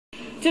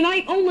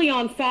Tonight, only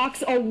on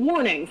Fox, a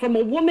warning from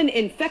a woman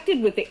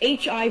infected with the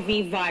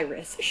HIV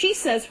virus. She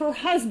says her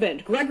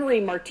husband,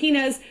 Gregory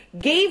Martinez,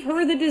 gave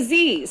her the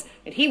disease,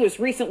 and he was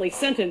recently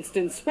sentenced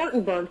in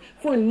Spartanburg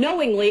for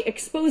knowingly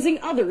exposing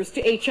others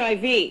to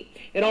HIV.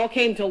 It all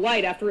came to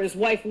light after his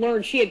wife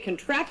learned she had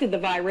contracted the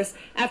virus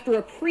after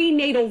a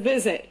prenatal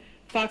visit.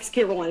 Fox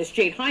Carolina's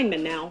Jade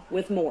Hindman now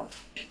with more.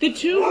 The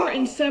two were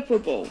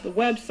inseparable. The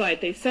website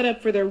they set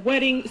up for their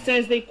wedding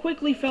says they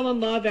quickly fell in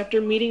love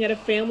after meeting at a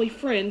family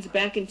friend's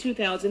back in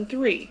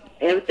 2003.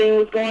 Everything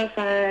was going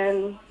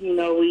fine. You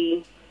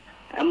know,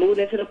 I moved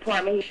into the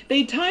apartment.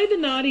 They tied the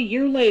knot a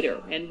year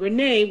later, and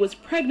Renee was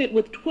pregnant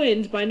with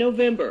twins by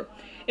November.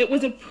 It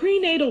was a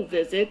prenatal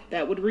visit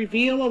that would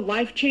reveal a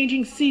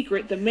life-changing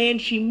secret the man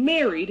she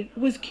married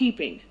was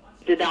keeping.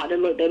 The doctor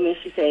looked at me and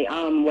she said,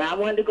 well, I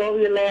wanted to go over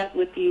your labs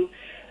with you.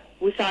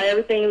 We saw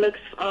everything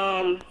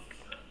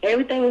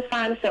everything was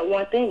fine except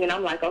one thing. And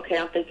I'm like, okay,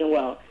 I'm thinking,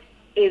 well,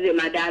 is it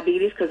my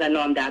diabetes? Because I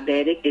know I'm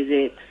diabetic. Is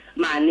it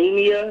my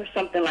anemia or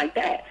something like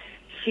that?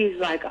 She's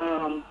like,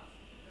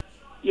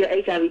 you're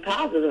HIV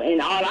positive.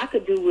 And all I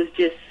could do was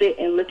just sit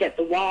and look at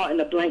the wall in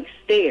a blank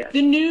stare.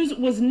 The news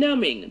was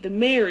numbing. The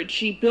marriage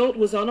she built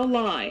was on a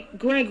lie.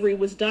 Gregory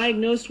was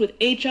diagnosed with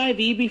HIV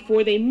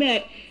before they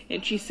met,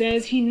 and she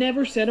says he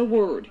never said a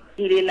word.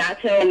 He did not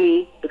tell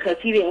me because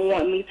he didn't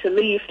want me to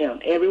leave him.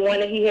 Everyone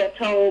that he had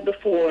told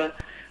before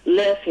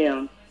left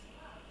him.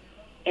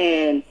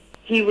 And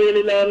he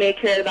really loved me and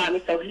cared about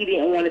me, so he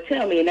didn't want to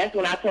tell me. And that's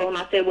when I told him,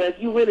 I said, well,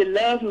 if you really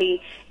loved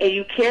me and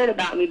you cared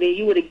about me, then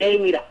you would have gave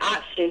me the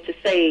option to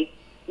say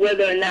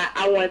whether or not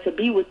I wanted to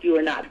be with you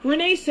or not.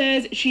 Renee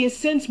says she has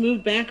since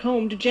moved back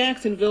home to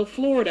Jacksonville,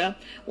 Florida.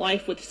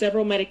 Life with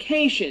several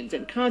medications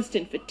and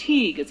constant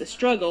fatigue is a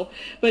struggle,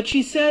 but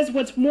she says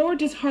what's more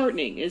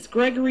disheartening is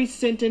Gregory's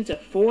sentence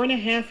of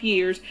 4.5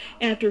 years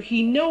after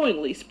he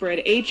knowingly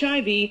spread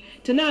HIV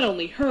to not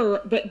only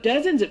her, but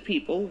dozens of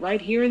people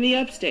right here in the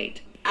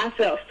upstate. I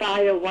felt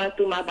fire run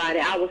through my body.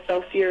 I was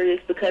so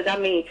furious because, I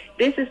mean,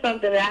 this is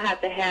something that I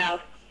have to have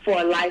for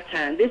a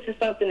lifetime. This is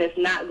something that's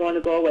not going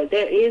to go away.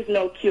 There is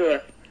no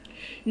cure.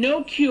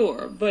 No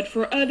cure, but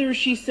for others,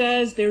 she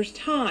says, there's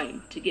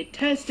time to get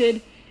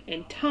tested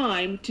and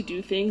time to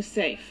do things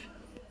safe.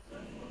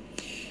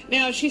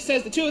 Now, she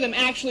says the two of them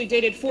actually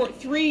dated for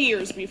 3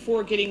 years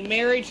before getting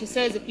married. She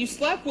says if you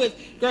slept with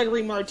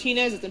Gregory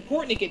Martinez, it's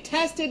important to get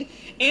tested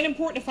and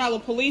important to file a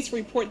police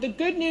report. The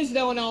good news,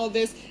 though, in all of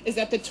this is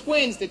that the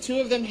twins, the two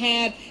of them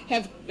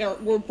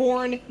were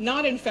born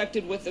not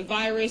infected with the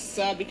virus.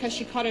 Because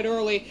she caught it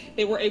early,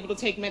 they were able to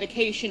take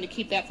medication to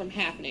keep that from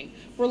happening.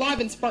 We're live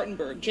in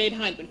Spartanburg. Jade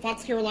Hindman,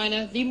 Fox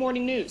Carolina, The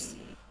Morning News.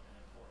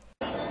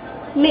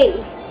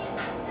 Me.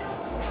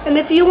 And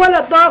if you want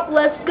to bump,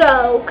 let's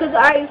go, because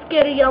I ain't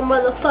scared of your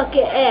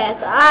motherfucking ass.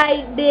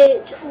 I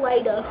bitch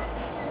later.